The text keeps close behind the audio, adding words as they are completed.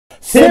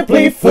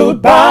Simply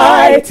Food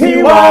by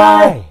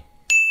TY.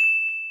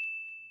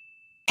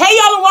 Hey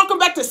y'all, and welcome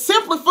back to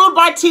Simply Food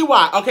by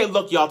TY. Okay,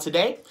 look y'all,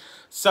 today,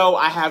 so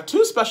I have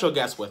two special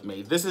guests with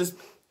me. This is,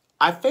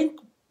 I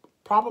think,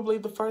 probably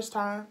the first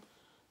time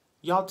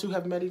y'all two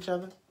have met each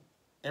other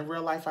in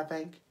real life, I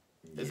think.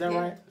 Is that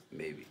right?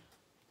 Maybe.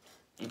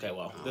 Okay,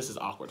 well, this is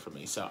awkward for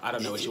me, so I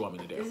don't know what you want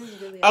me to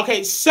do.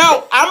 Okay,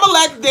 so I'm gonna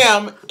let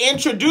them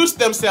introduce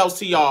themselves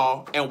to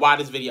y'all and why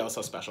this video is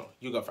so special.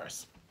 You go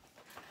first.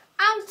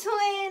 I'm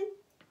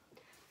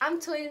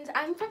twins.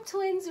 I'm from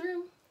Twins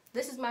Room.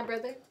 This is my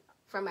brother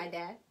from my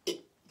dad.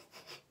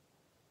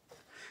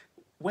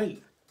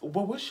 Wait,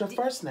 well, what's your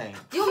first name?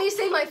 Do you want me to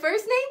say my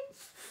first name?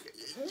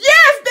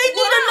 Yes, they need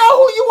to know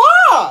who you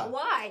are.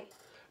 Why?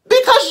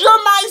 Because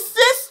you're my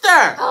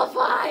sister. Oh,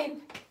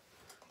 fine.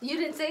 You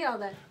didn't say all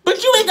that.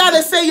 But you ain't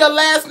gotta say your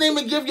last name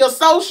and give your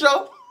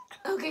social.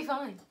 Okay,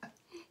 fine.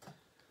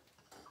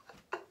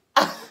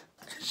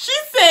 She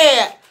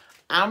said,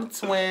 I'm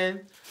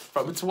twin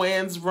from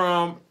Twins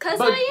Room. Cause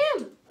I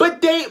am. But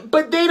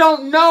they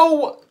don't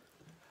know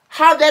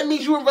how that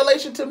means you in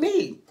relation to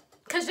me.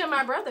 Cause you're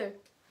my brother.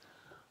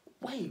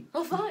 Wait.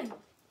 Oh, fine.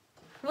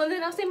 Well,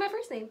 then I'll say my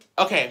first name.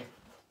 Okay.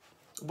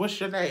 What's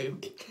your name?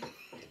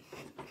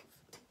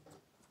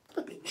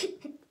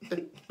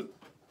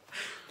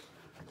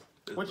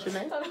 What's your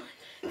name?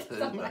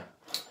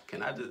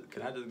 Can I just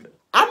go?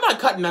 I'm not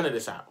cutting none of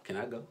this out. Can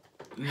I go?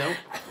 Nope.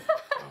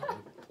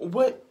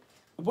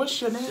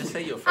 What's your name? Just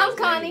say your first I'm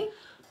Connie.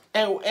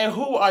 And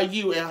who are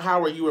you and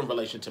how are you in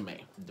relation to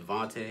me?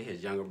 Devontae,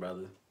 his younger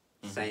brother.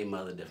 Same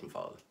mother, different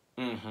father.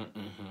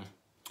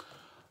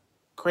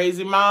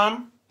 Crazy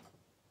mom.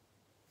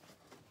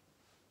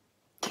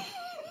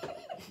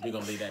 We're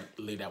gonna leave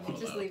that one alone.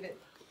 Just leave it.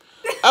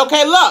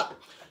 Okay, look.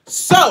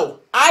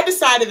 So I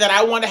decided that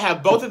I want to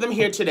have both of them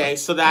here today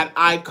so that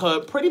I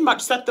could pretty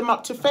much set them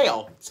up to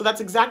fail. So that's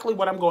exactly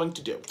what I'm going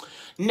to do.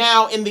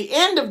 Now, in the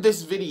end of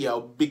this video,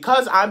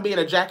 because I'm being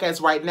a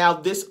jackass right now,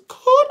 this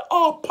could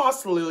all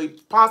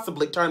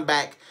possibly turn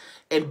back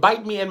and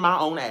bite me in my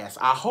own ass.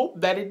 I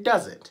hope that it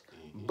doesn't.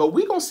 But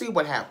we're going to see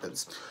what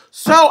happens.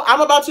 So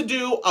I'm about to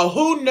do a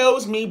Who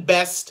Knows Me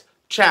Best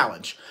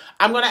challenge.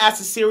 I'm going to ask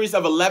a series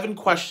of 11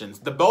 questions.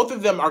 The both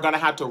of them are going to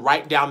have to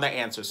write down their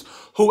answers.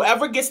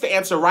 Whoever gets the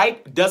answer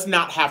right does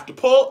not have to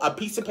pull a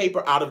piece of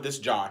paper out of this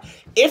jar.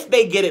 If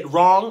they get it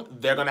wrong,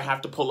 they're going to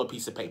have to pull a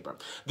piece of paper.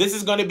 This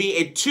is going to be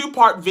a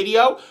two-part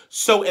video.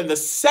 So in the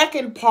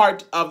second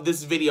part of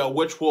this video,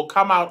 which will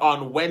come out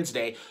on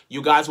Wednesday,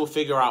 you guys will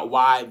figure out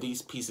why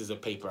these pieces of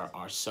paper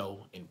are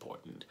so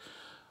important.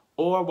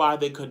 Or why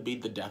they could be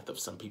the death of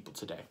some people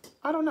today.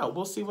 I don't know.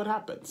 We'll see what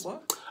happens.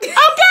 What?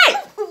 Okay!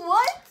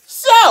 What?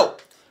 So,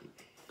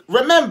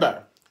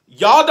 remember,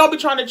 y'all don't be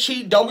trying to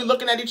cheat. Don't be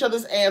looking at each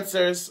other's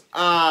answers.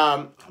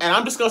 And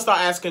I'm just going to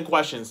start asking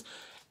questions.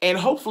 And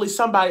hopefully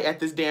somebody at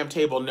this damn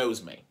table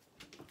knows me.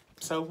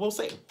 So, we'll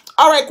see.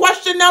 All right,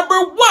 question number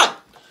 1.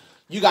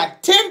 You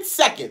got 10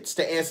 seconds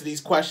to answer these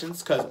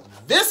questions because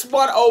this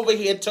one over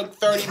here took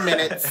 30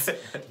 minutes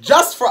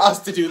just for us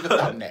to do the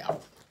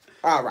thumbnail.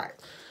 All right.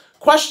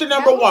 Question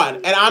number 1,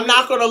 and I'm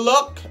not going to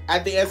look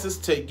at the answers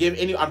to give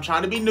any, I'm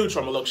trying to be neutral,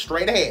 I'm going to look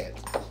straight ahead.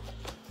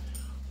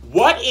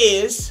 What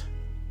is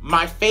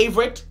my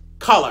favorite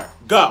color?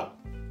 Go.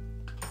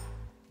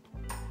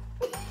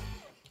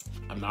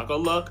 I'm not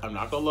going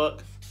to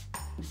look,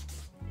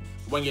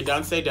 When you're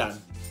done, say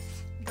done.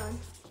 Done.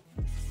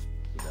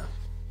 Done.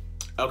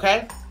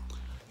 Okay?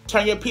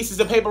 Turn your pieces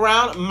of paper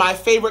around. My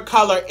favorite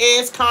color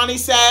is, Connie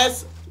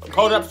says,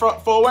 hold it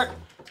up forward,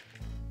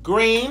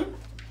 green.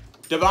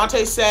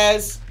 Devontae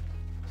says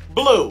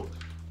blue.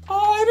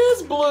 Oh, it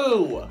is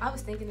blue. I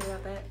was thinking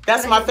about that.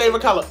 That's my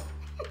favorite color.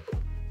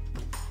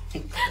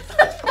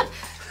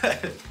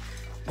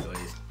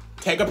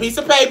 Take a piece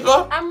of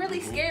paper. I'm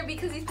really scared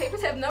because these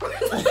papers have numbers.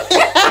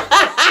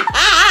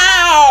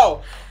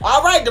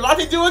 All right,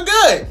 Devontae doing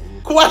good.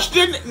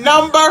 Question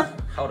number.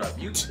 Hold up,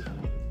 you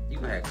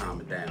gonna have to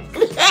calm it down.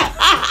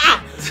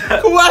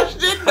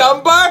 Question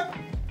number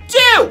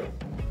 2.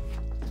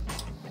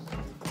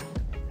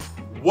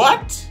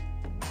 What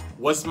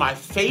was my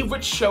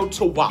favorite show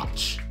to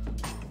watch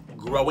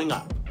growing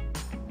up?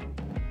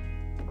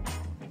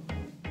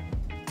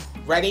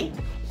 Ready,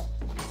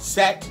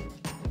 set,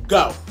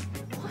 go.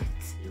 What?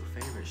 Your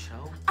favorite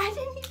show? I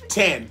didn't even.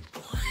 10,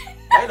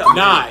 Wait a minute.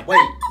 9,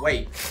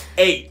 Wait.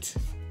 8,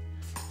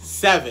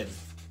 7,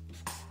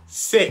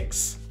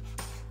 6,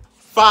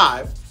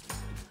 5,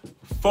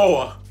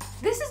 4,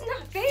 This is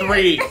not fair.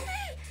 3,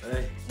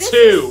 This 2,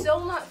 is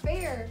so not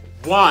fair.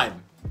 1.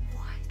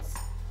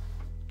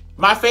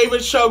 My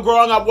favorite show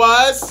growing up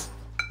was...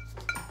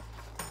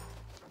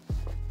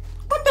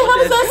 What the hell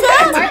does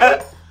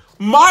that say?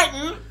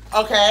 Martin.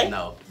 Okay.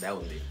 No, that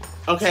was me.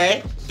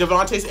 Okay.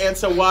 Devontae's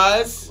answer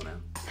was...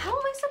 How am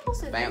I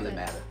supposed to Family do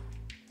that?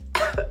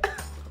 Matter.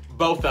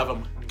 Both of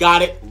them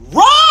got it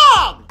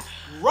wrong!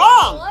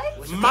 Wrong.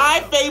 What? My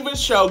favorite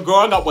show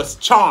growing up was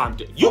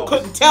Charmed. You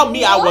couldn't tell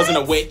me I wasn't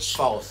a witch.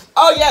 False.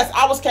 Oh yes,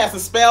 I was casting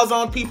spells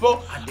on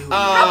people. I do.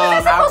 How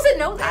was I supposed to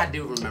know that? I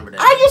do remember that.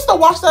 I used to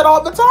watch that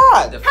all the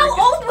time. How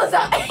old was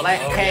I? The black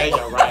cat. Yeah,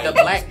 you're right. The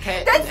black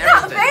cat. That's and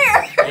not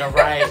everything. fair. You're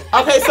right.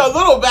 Okay, so a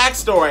little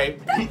backstory.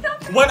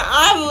 When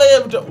I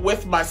lived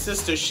with my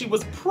sister, she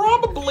was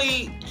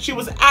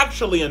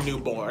actually a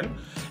newborn.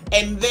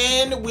 And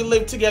then we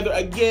lived together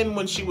again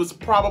when she was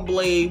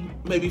probably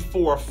maybe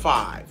 4 or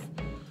 5.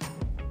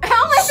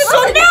 How am I supposed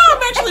So to now know?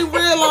 I'm actually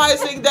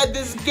realizing that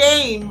this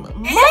game It's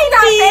might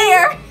not be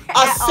fair. a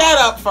at all.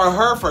 setup for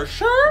her for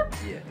sure.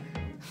 Yeah.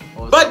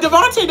 But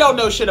Devontae don't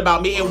know shit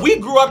about me, and we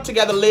grew up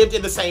together, lived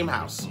in the same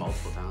house.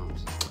 multiple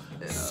times.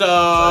 And,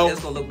 So it's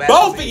gonna look bad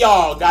both for of me.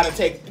 y'all gotta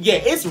take. Yeah,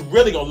 it's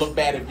really gonna look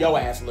bad if your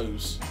ass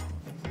lose.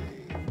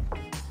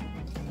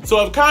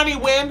 So if Connie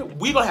win,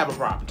 we gonna have a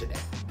problem today.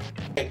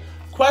 Okay.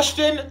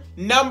 Question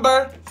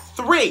number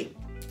 3.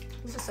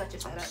 This is such a I'm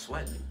setup.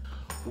 sweating.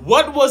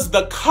 What was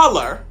the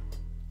color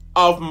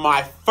of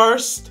my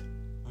first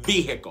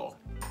vehicle?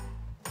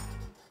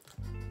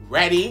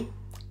 Ready,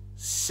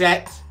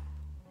 set,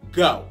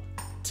 go.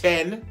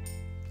 10,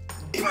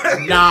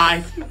 9,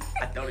 I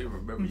don't even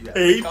remember you had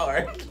 8. a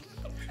car.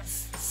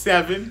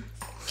 7,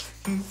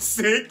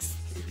 6,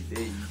 If you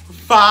did, you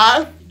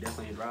 5,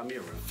 definitely drive me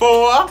around.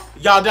 4.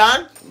 Y'all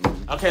done?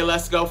 Okay,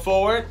 let's go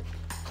forward.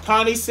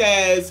 Connie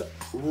says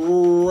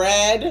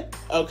red.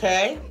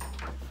 Okay.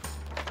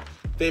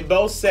 They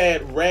both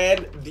said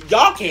red.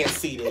 Y'all can't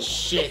see this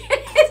shit.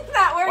 It's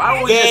not working.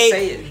 Why would we just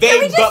say it? Can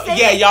we just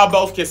say it? Y'all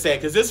both can say it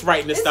because this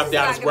writing this This stuff is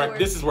down not is gonna work.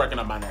 This is working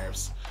on my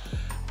nerves.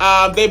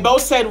 They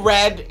both said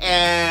red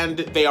and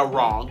they are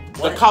wrong.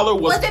 The What? color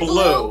was it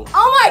blue.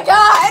 Oh my god!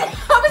 I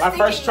was My thinking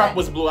first truck that.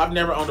 was blue. I've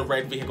never owned a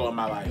red vehicle in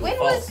my life. When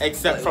False. was?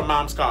 Except for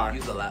mom's car.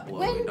 Use a lot. Well,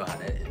 When- we know how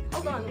that is.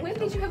 Hold on. When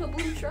did you have a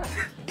blue truck?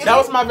 That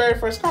was my very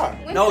first car.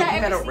 When No, did you I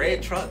had ever a see red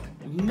it? truck.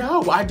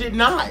 No, I did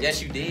not.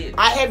 Yes, you did.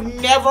 I have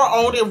never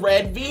owned a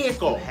red You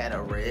vehicle. had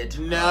a red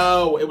truck.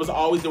 No, they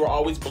were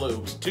always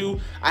blues.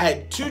 I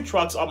had 2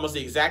 trucks almost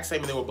the exact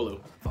same and they were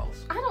blue.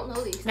 False. I don't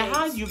know these. Now things.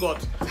 how you going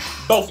to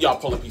both y'all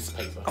pull a piece of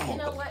paper? Come You on.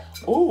 know what?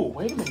 Oh,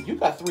 wait a minute, you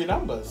got 3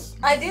 numbers.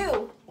 I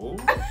do. Ooh.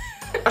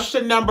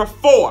 Question number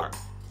 4.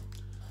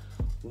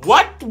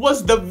 What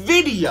was the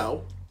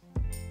video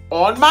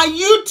on my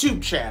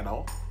YouTube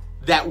channel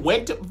that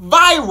went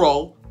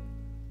viral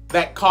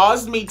that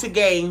caused me to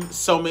gain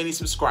so many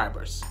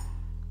subscribers?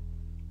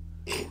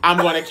 I'm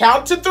going to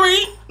count to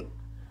 3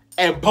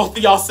 and both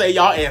of y'all say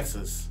y'all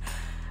answers.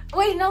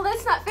 Wait, no,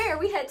 that's not fair.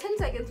 We had 10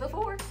 seconds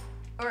before.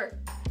 Or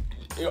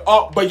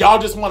Oh, but y'all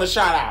just want to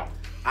shout out.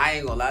 I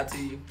ain't gonna lie to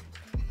you.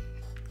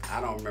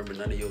 I don't remember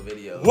none of your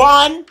videos.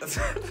 1,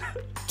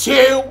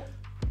 2,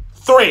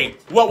 3.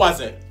 What was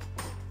it?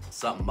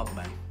 Something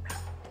mukbang.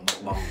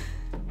 Mukbang.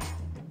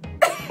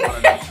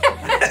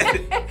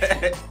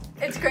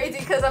 it's crazy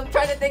because I'm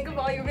trying to think of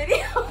all your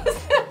videos.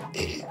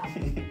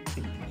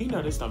 You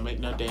know this don't make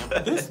no damn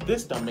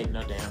this don't make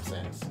no damn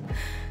sense.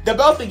 The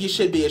both of you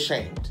should be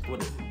ashamed.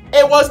 What is it?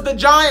 It was the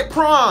giant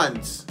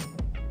prawns.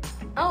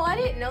 Oh, I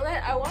didn't know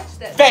that. I watched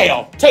that.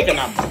 Fail. Take a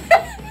number.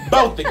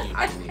 Both of you.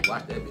 I didn't even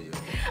watch that video.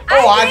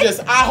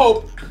 I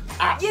hope.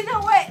 You know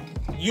what?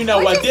 You know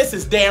What what? is- This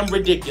is damn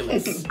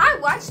ridiculous. I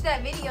watched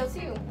that video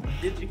too.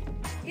 Did you?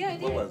 Yeah, I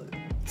did. What was it?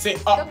 See,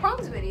 The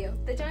prongs video.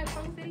 The giant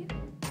prongs video.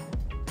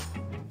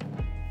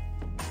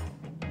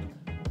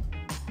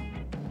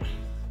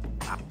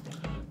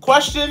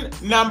 question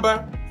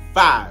number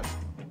 5.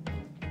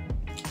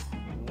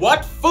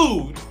 What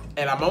food,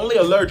 and I'm only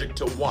allergic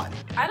to one.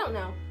 I don't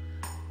know.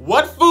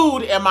 What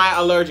food am I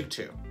allergic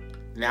to?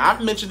 Now,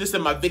 I've mentioned this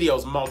in my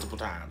videos multiple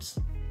times.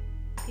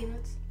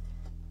 Peanuts.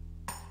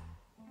 I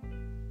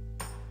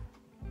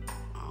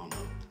don't know.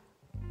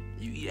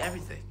 You eat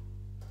everything.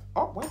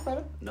 Oh, wait a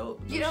minute. No.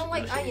 You no don't sh-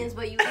 like no shit. onions,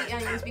 but you eat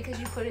onions because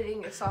you put it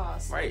in your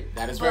sauce. Right.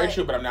 That is very But-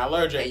 true, but I'm not And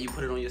allergic. you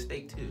put it on your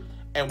steak too.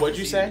 And what'd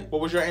you say? What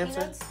was your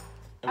answer? Peanuts.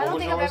 And I what don't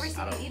was think I've yours? ever seen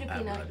I you don't. eat a I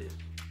have no peanut. idea.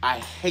 I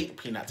hate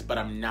peanuts, but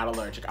I'm not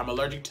allergic. I'm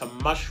allergic to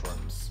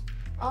mushrooms.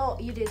 Oh,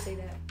 you did say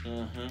that.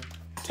 Mm-hmm.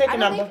 Take a I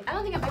number.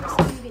 don't think I've ever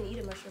seen you even eat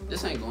a mushroom.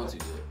 This before. ain't going too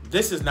good.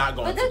 This is not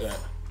going But too good.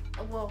 that's-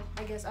 Well,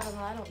 I guess I don't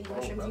know. I don't eat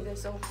mushrooms brother. either,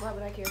 so why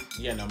would I care?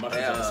 Yeah, no,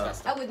 mushrooms are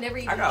disgusting. I would never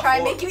even got try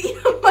and 4. make you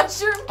eat a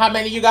mushroom. How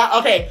many you got?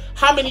 Okay,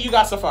 how many you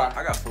got so far?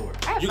 I got 4.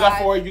 I have You got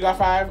 5. 4, you got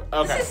 5?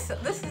 Okay.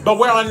 This is. But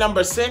we're on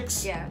number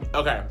 6? Yeah.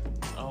 Okay.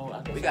 Oh,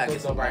 I guess We gotta I get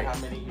could some go by right. how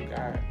many you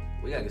got.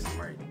 We gotta get some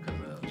right.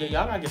 Yeah,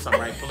 y'all gotta get some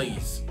right,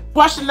 please.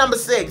 Question number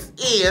 6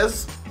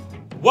 is,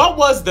 what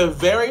was the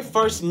very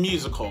first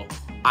musical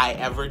I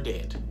ever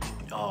did?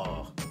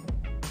 Oh,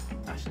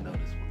 I should know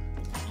this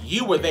one.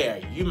 You were there.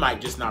 You might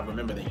just not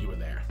remember that you were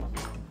there.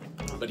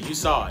 But you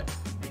saw it.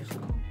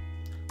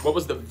 What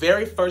was the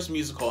very first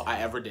musical I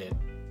ever did?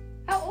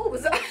 How old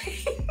was I?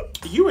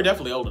 You were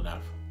definitely old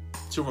enough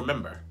to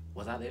remember.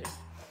 Was I there?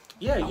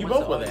 Yeah, I you went both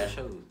to were all your there.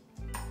 shows,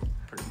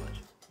 pretty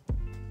much.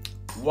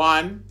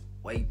 1,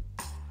 Wait.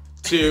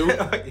 2,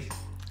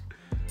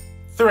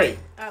 3.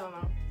 I don't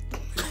know.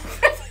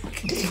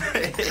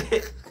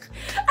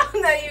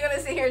 I'm not even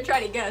gonna sit here and try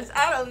to guess.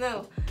 I don't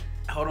know.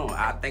 Hold on,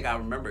 I think I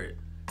remember it.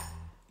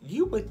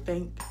 You would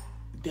think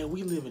that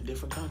we live in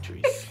different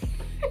countries.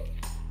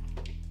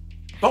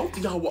 Both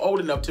of y'all were old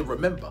enough to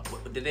remember.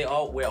 Did they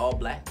all wear all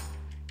black?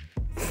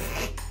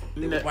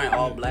 They were wearing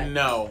all black?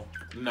 No,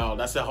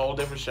 that's a whole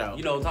different show.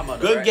 You know what I'm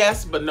talking about? Good right?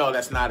 guess, but no,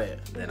 that's not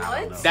it. Then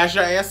I don't know. That's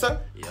your answer?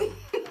 Yep.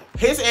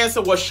 His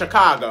answer was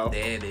Chicago.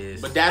 There it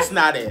is. But that's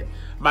not it.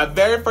 My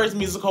very first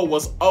musical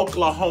was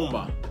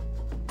Oklahoma.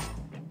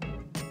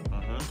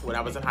 When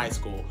I was in high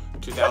school,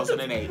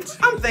 2008.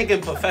 I'm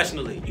thinking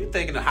professionally. You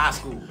thinking of high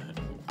school.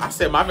 I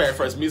said my very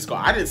first musical.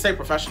 I didn't say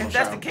professional If show.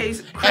 that's the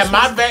case, And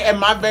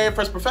my very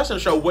first professional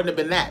show wouldn't have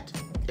been that.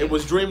 It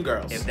was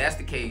Dreamgirls. if that's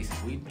the case,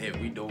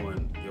 if we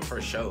doing your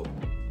first show,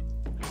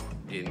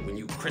 then when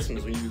you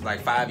was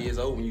like 5 years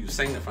old, when you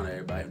sing in front of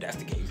everybody, if that's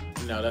the case.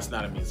 No, that's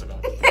not a musical.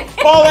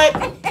 Pull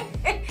it!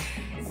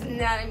 It's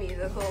not a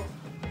musical.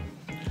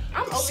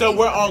 So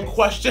we're on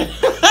question.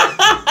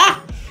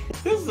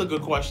 This is a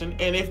good question.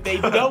 And if they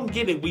don't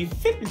get it, we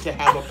fit to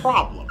have a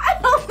problem. I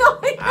don't know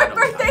when your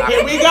birthday is.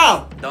 Here we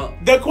go.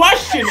 Don't. The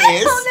question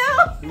is, don't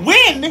know.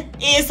 when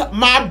is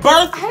my birthday?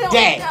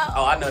 I don't know.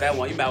 Oh, I know that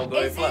one. You might as well go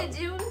Is ahead it and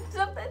June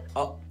something?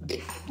 Oh.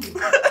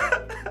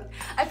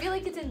 I feel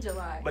like it's in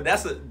July. But that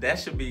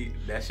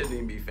shouldn't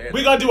even be fair.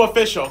 We're going to do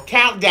official.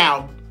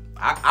 Countdown.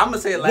 I'm going to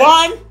say it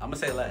last. 1, I'm going to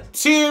say it last.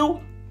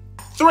 2,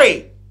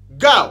 3,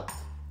 go.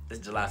 It's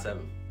July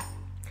 7th.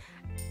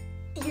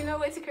 You know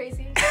what's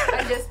crazy?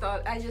 I just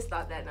thought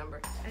that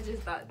number. I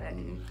just thought that.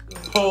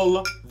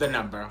 Pull the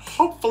number.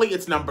 Hopefully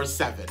it's number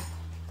 7.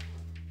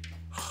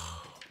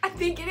 I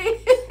think it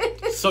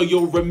is. So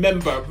you'll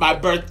remember my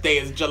birthday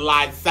is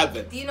July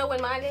 7th. Do you know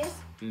when mine is?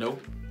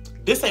 Nope.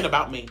 This ain't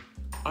about me.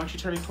 Aren't you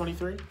turning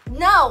 23?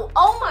 No.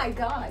 Oh my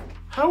God.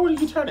 How old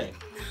are you turning?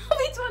 I'll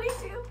be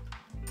 22.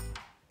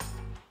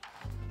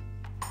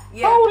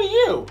 Yeah. How old are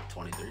you?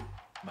 23.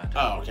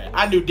 Oh, okay.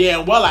 I knew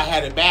damn well I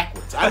had it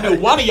backwards. I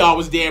knew one of y'all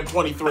was damn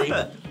 23.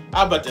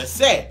 I'm about to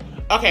say.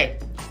 Okay.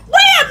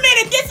 Wait a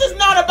minute. This is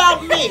not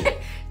about me.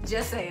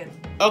 Just saying.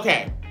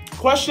 Okay.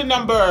 Question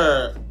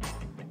number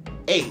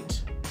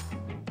 8.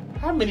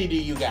 How many do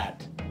you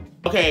got?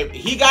 Okay.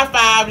 He got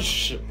 5. I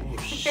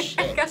Shit.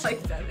 got like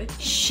 7.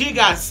 She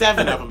got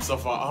 7 of them so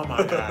far. Oh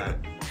my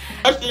God.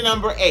 Question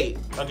number 8.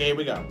 Okay, here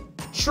we go.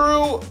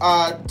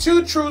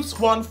 2 truths,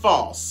 1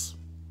 false.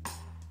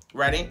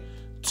 Ready?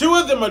 2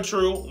 of them are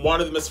true, 1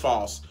 of them is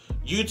false.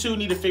 You two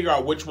need to figure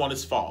out which one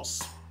is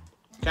false.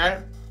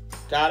 Okay?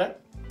 Got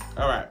it?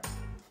 All right.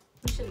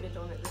 You should have been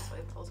doing it this way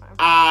the whole time.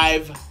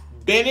 I've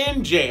been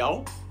in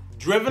jail,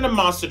 driven a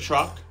monster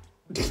truck.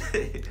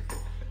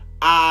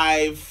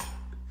 I've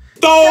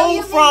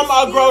stole from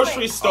a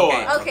grocery store.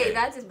 Okay,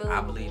 that's just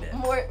believable. I believe that.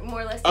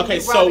 More or less. Okay,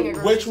 you so robbing a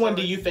grocery which one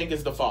store. do you think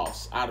is the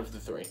false out of the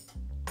 3?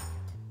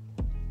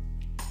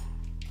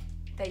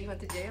 That you went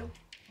to jail?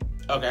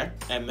 Okay,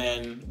 and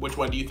then which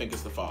one do you think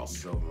is the false?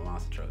 Drove a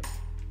monster truck.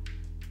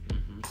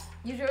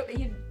 You drove.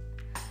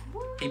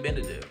 What? He been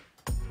to jail.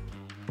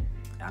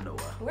 I know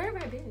why. Where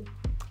have I been?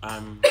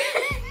 I'm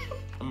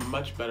a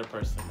much better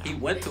person now. He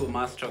went to a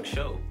monster truck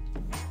show.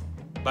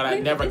 But I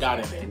never got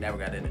in He it. never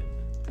got in it.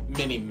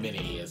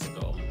 Many years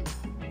ago.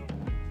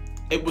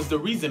 It was the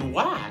reason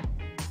why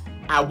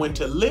I went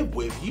to live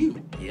with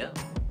you. Yeah.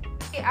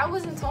 Yeah, I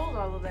wasn't told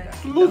all of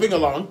that. Moving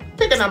along.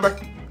 Pick a number.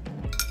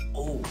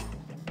 Oh.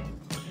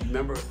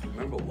 Remember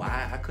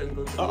why I couldn't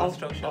go to the monster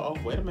truck show?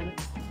 Wait a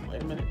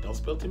minute. Don't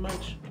spill too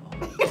much.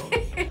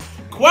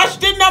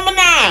 Question number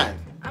 9.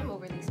 I'm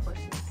over these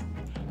questions.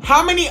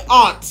 How many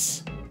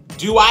aunts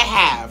do I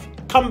have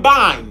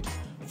combined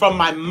from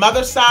my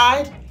mother's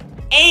side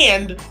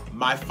and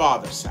my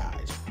father's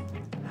side?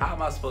 How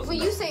am I supposed to When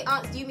know? you say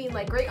aunts, do you mean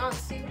like great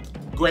aunts too?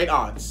 Great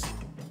aunts.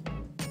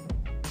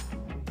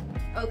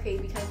 Okay,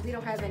 because we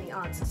don't have any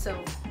aunts,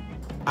 so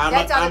I'm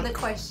that's out of the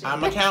question. I'm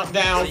going to count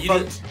down So you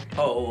from... just,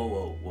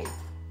 whoa.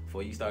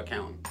 Before you start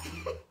counting.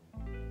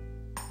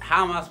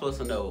 How am I supposed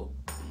to know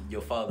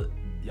your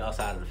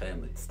side of the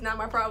family? It's not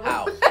my problem.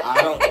 How?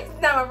 I don't...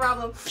 It's not my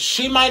problem.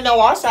 She might know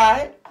our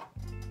side.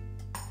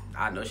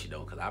 I know she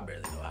don't, because I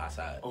barely know her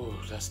side. Oh,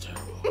 that's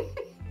terrible.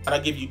 But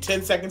I'll give you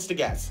 10 seconds to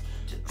guess.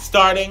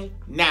 Starting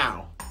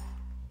now.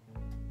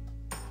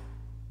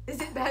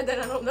 Is it bad that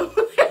I don't know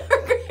who they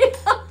are great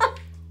aunts?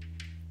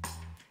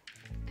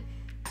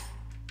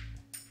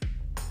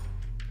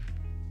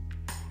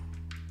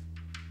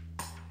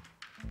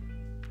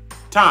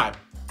 Time.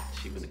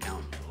 She been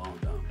accounting for a long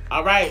time.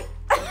 All right.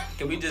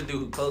 Can we just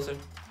do closer?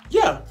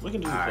 Yeah, we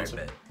can do All it right, closer.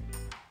 bet.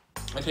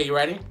 Okay, you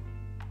ready?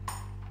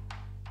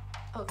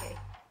 Okay.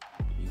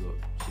 She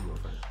go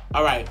first.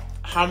 All right.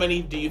 How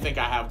many do you think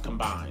I have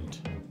combined?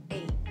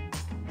 8.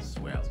 I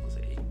swear I was gonna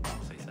say 8. I'm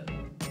gonna say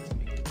 7. Just to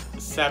make it interesting.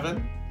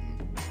 7.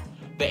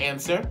 The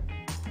answer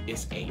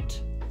is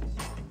 8.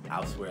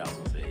 I swear I was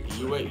gonna say 8.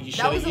 You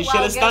should was a have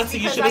wild stuck guess to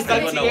because your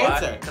I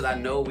answer. Because I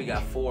know we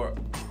got four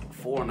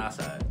on our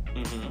side.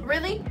 Mm-hmm.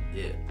 Really?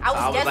 Yeah. I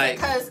was guessing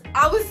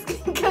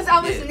because I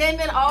was Yeah.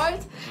 naming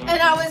ours, and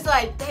I was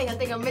like, dang, I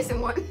think I'm missing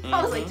one.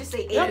 I was like, just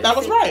say 8. Yeah, that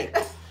was right.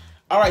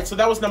 All right, so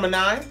that was number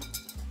 9.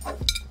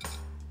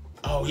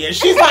 Oh yeah,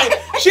 she's like,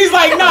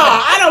 nah,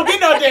 I don't get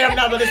no damn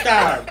number this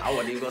time. I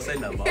wasn't even gonna say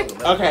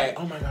nothing. Okay.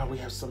 Oh my God, we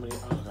have so many.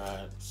 Oh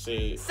God,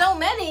 see. So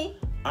many.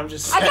 I'm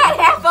just. I got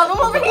half of them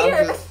over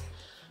here. Just,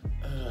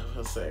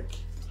 I'm sick.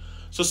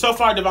 So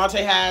far,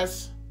 Devontae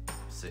has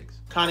 6.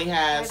 Connie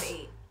has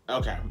 8.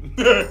 Okay.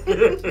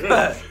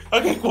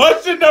 Okay.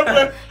 Question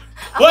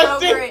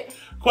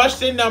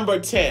number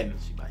 10.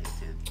 She might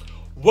hit 10.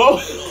 Whoa.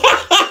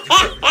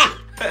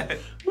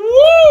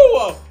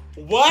 Woo!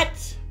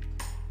 What?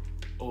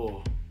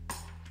 Oh.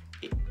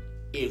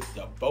 Is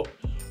the boat?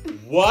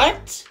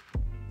 What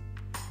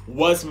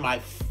was my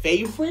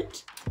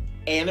favorite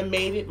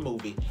animated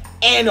movie?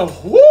 And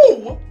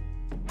who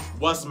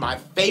was my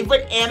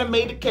favorite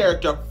animated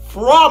character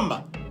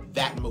from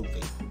that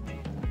movie?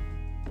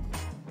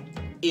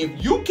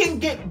 If you can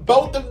get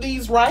both of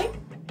these right,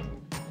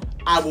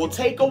 I will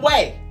take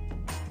away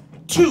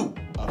 2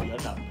 of your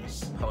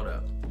numbers. Hold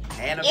up.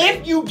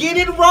 If you get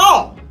it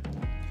wrong.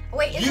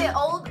 Wait, is it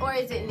old or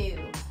is it new?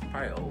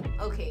 Probably old.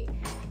 Okay.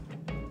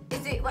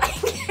 Is it like...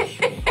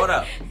 Hold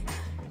up.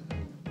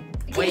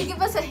 Can you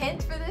give us a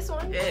hint for this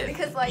one? Yeah.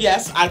 Because like...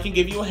 Yes, I can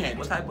give you a hint.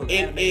 What type of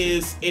It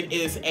is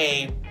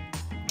a...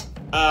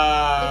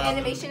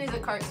 animation is a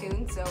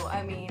cartoon, so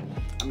I mean...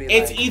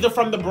 It's either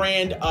from the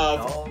brand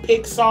of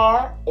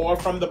Pixar or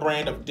from the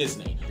brand of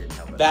Disney.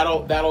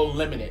 That'll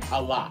limit it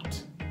a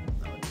lot.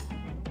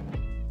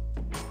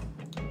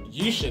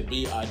 You should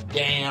be a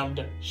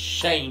damned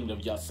shamed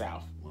of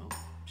yourself. Well,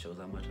 shows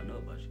how much I know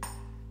about you.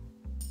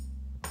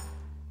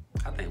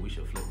 I think we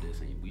should flip this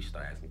and we should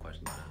start asking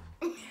questions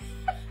about us.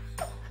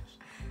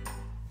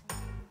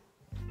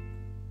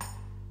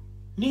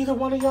 Neither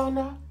one of y'all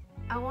know?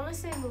 I want to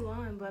say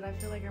Mulan, but I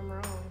feel like I'm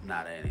wrong.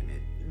 Nah, that ain't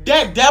it.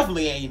 That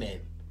definitely ain't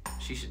it.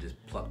 She should just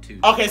pluck 2.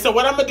 Okay, so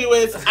what I'm gonna do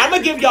is I'm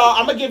gonna give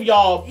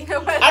y'all You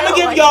know what? I'm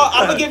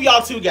gonna give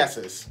y'all 2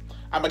 guesses.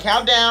 I'm gonna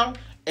count down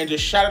and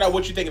just shout it out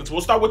what you think. So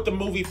we'll start with the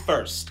movie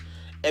first,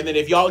 and then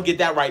if y'all get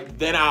that right,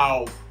 then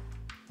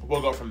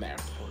we'll go from there.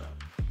 Hold up.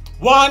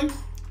 1,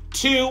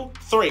 2,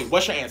 3.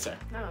 What's your answer?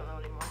 I don't know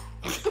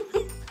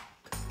anymore.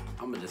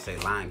 I'm gonna just say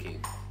Lion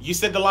King. You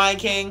said The Lion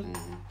King.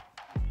 Mm-hmm.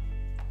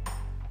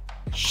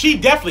 She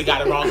definitely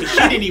got it wrong because she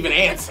didn't even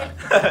answer,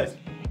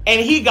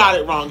 and he got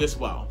it wrong as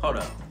well. Hold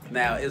up.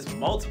 Now it's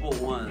multiple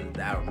ones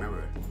that I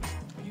remember.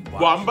 You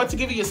watched. Well, I'm about to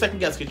give you a second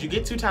guess because you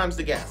get 2 times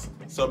the guess.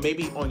 So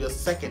maybe on your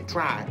second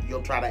try,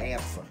 you'll try to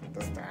answer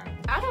this time.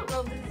 I don't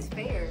know if this is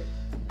fair.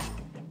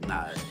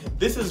 Nah.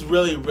 This is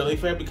really, really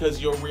fair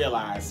because you'll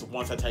realize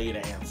once I tell you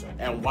the answer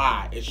and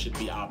why it should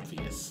be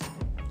obvious.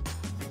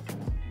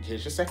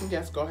 Here's your second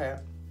guess. Go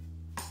ahead.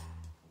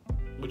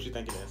 What you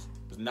think it is?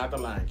 It's not The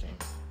Lion King.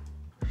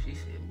 She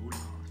said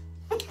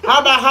Mulan. How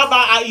about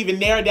I even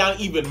narrow it down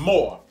even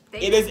more?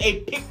 It is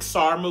a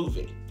Pixar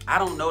movie. I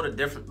don't know the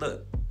difference.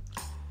 Look.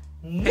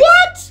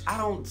 What? I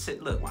don't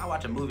sit. Look, when I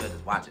watch a movie, I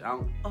just watch it.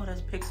 Oh,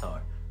 that's Pixar.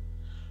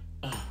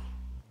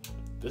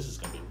 This is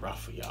gonna be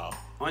rough for y'all.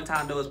 Only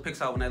time I know is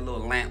Pixar when that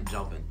little lamp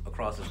jumping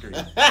across the screen.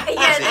 Yeah, and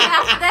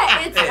after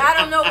that, I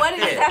don't know what it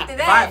is after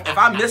that. If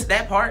I miss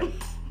that part,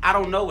 I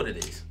don't know what it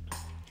is.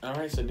 All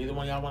right, so neither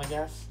one of y'all want to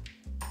guess?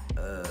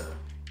 Wait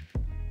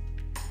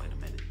a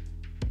minute.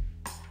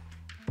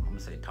 I'm gonna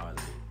say Tarzan.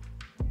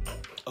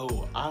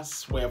 Oh, I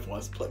swear for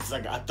a split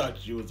second, I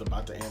thought you was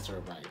about to answer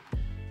it right.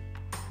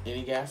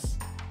 Any guess?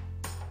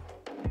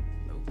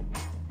 Nope.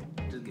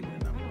 Just give me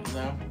a number.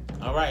 No?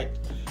 All right.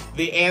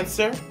 The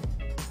answer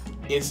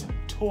is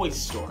Toy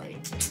Story.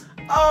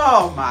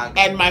 Oh my God.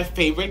 And my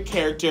favorite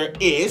character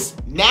is,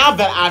 now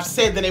that I've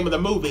said the name of the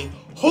movie,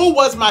 who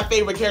was my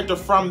favorite character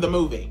from the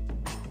movie?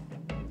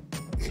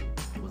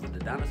 Was it the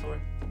dinosaur?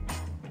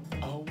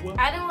 Oh,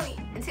 I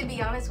don't, to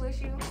be honest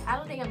with you, I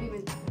don't think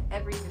I've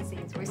ever even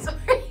seen Toy Story.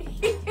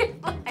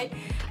 Like,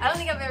 I don't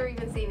think I've ever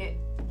even seen it.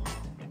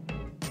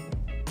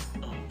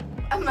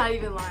 I'm not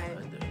even lying.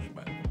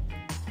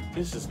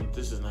 This is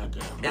not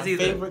good. My It's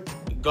either- favorite.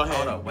 Go ahead.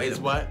 Hold on, wait a Is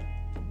what?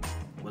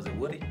 Was it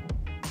Woody?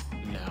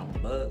 No.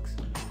 Bugs?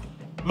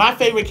 My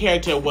favorite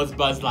character was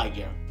Buzz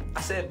Lightyear.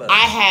 I said Bugs.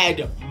 I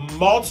had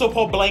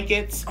multiple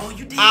blankets. Oh,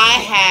 you did? I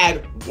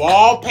had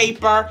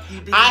wallpaper. You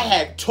did. I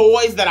had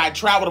toys that I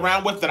traveled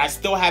around with that I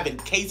still have in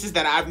cases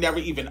that I've never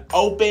even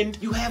opened.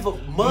 You have a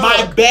mug.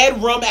 My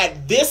bedroom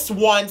at this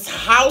one's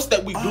house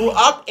that we grew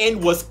up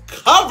in was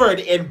covered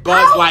in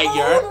Buzz Lightyear.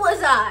 How old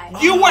was I?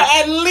 You were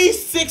at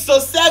least 6 or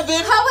 7. How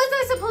was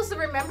I supposed to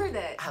remember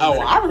that? Oh,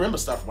 I remember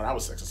stuff when I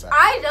was 6 or 7.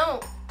 I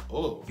don't.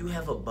 Oh, You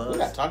have a Buzz. we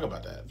gotta talk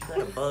about that. You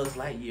got a Buzz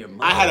Lightyear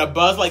mug. I had a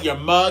Buzz Lightyear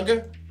mug.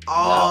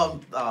 Oh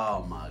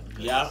my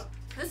goodness. Yep.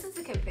 This is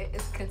a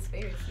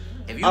conspiracy.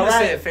 If you All would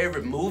have right. said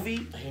favorite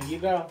movie, Here you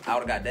go. I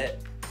would have got that.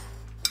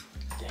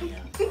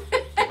 Damn.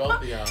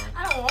 Both of y'all.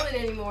 I don't want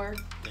it anymore.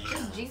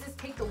 Just Jesus,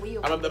 take the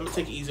wheel. I'm gonna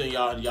take it easy on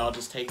y'all, and y'all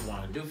just take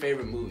one. Do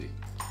favorite movie.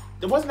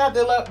 Wasn't that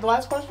the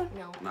last question?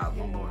 No. Nah,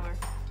 one more.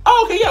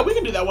 Oh, okay, yeah, we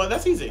can do that one.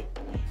 That's easy.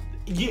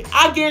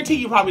 I guarantee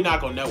you're probably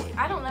not gonna know it.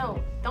 I don't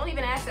know. Don't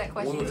even ask that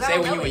question. 'cause I Say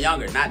don't when know you were it.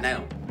 younger, not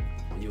now.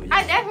 When you were I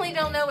younger. definitely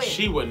don't know it.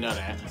 She wouldn't know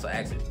that. So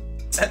ask it.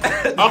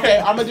 Okay,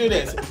 I'm gonna do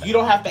this. You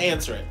don't have to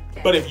answer it.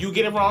 But if you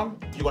get it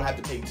wrong, you're gonna have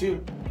to take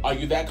 2. Are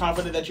you that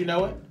confident that you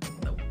know it?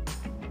 No.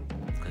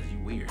 Because you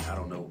weird. I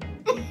don't know.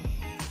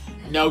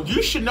 No,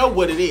 you should know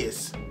what it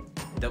is.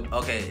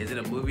 Okay, is it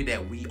a movie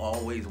that we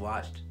always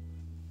watched?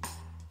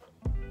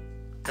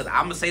 Because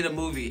I'm going to say the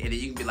movie, and then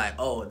you can be like,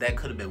 oh, that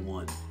could have been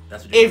one.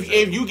 That's what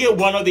If you get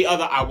one or the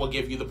other, I will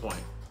give you the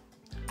point.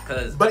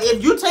 But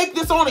if you take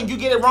this on and you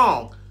get it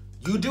wrong,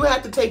 you do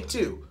have to take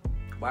 2.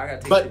 Why I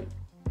got to take 2?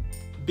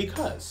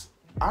 Because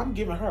I'm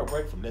giving her a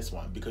break from this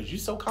one because you're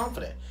so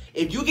confident.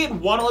 If you get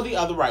one or the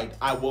other right,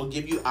 I'll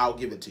give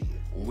it to you.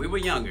 When we were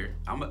younger,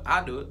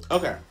 I'll do it.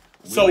 Okay.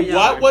 So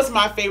what was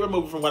my favorite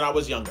movie from when I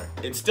was younger?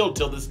 And still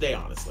till this day,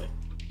 honestly.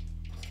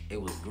 It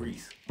was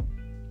Grease.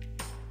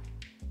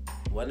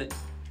 Wasn't it?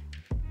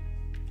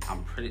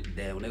 I'm pretty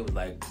damn when it was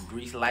like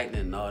Grease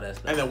Lightning and all that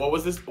stuff. And then what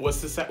was this? What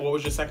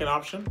was your second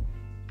option?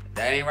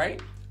 That ain't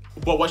right.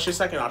 Well, what's your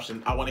second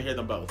option? I want to hear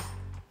them both.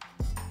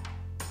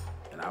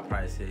 And I'll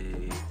probably say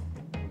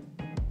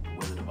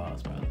Wizard of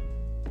Oz, probably.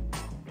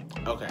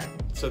 Okay.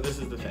 So this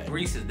is the thing.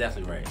 Grease is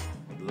definitely right.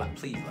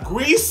 Please.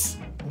 Grease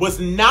was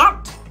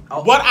not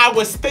what I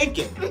was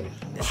thinking.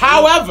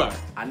 However,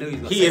 I knew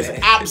he is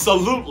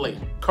absolutely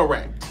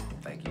correct.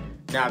 Thank you.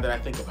 Now that I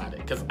think about it,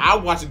 because I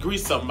watched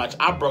Grease so much,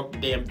 I broke the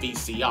damn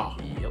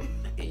VCR. Yep.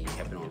 And you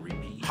kept it on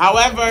repeat.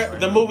 However,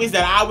 the movies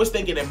that I was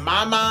thinking in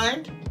my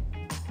mind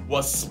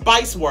was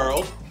Spice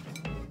World.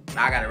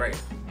 I got it right.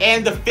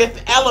 And The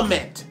Fifth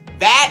Element.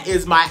 That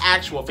is my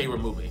actual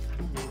favorite movie.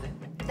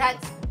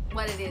 That's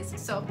what it is.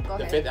 So go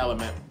ahead. The Fifth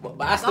Element. But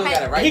I still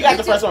got it right. He got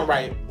the first one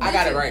right. I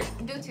got it right.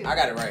 Do 2. I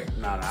got it right.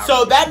 No.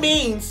 So that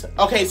means,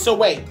 okay, so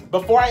wait.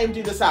 Before I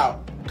empty this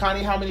out,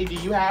 Connie, how many do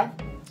you have?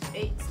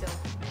 8 still.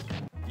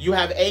 You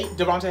have 8.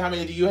 Devontae, how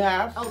many do you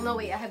have? Oh, no,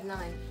 wait. I have 9.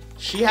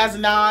 She has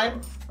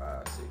 9.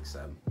 5, 6,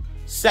 7.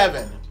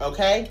 7,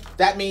 okay?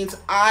 That means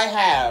I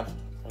have,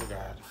 oh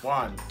God,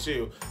 1,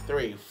 2,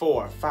 3,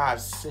 4,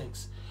 5,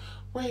 6.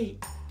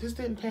 Wait, this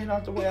didn't pan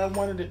out the way I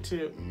wanted it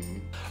to.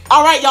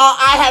 All right, y'all,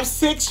 I have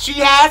 6. She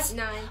has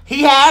 9.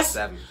 He has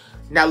 7.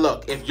 Now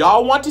look, if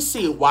y'all want to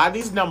see why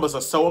these numbers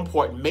are so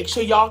important, make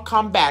sure y'all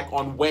come back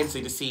on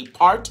Wednesday to see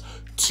part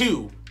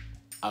 2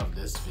 of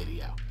this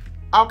video.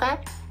 Okay?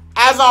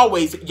 As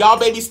always, y'all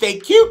babies stay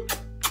cute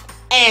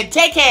and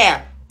take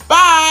care.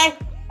 Bye!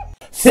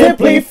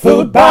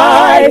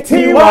 SimplyFoodByTy.